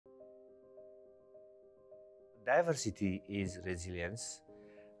Diversity is resilience.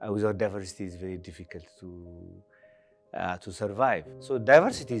 Without diversity, it's very difficult to survive. So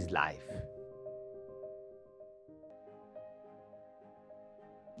diversity is life.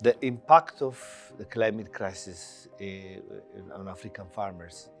 The impact of the climate crisis on African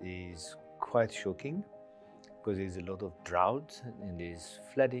farmers is quite shocking because there's a lot of drought and there's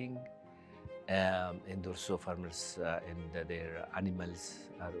flooding, and also farmers and their animals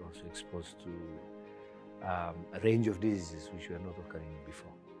are also exposed to a range of diseases which were not occurring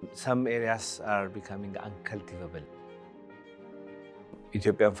before. Some areas are becoming uncultivable.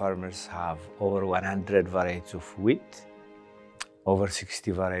 Ethiopian farmers have over 100 varieties of wheat, over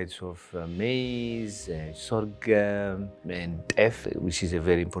 60 varieties of maize, sorghum, and teff, which is a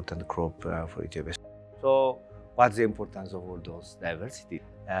very important crop for Ethiopia. So what's the importance of all those diversity?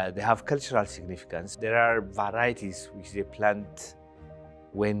 They have cultural significance. There are varieties which they plant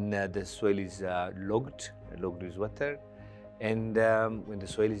when the soil is logged with water, and when the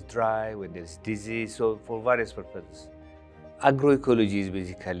soil is dry, when there's disease, so for various purposes. Agroecology is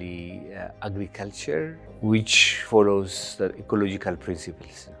basically agriculture which follows the ecological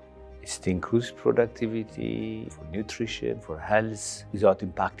principles. It's to increase productivity, for nutrition, for health, without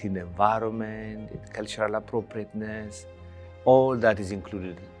impacting the environment, cultural appropriateness. All that is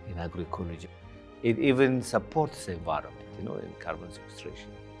included in agroecology. It even supports the environment, in carbon sequestration.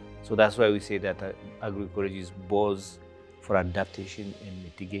 So that's why we say that agroecology is both for adaptation and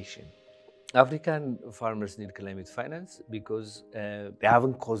mitigation. African farmers need climate finance because they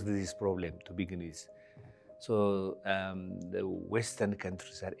haven't caused this problem to begin with. So the Western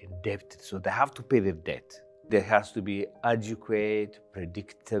countries are indebted, so they have to pay their debt. There has to be adequate,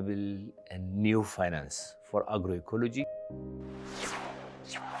 predictable, and new finance for agroecology.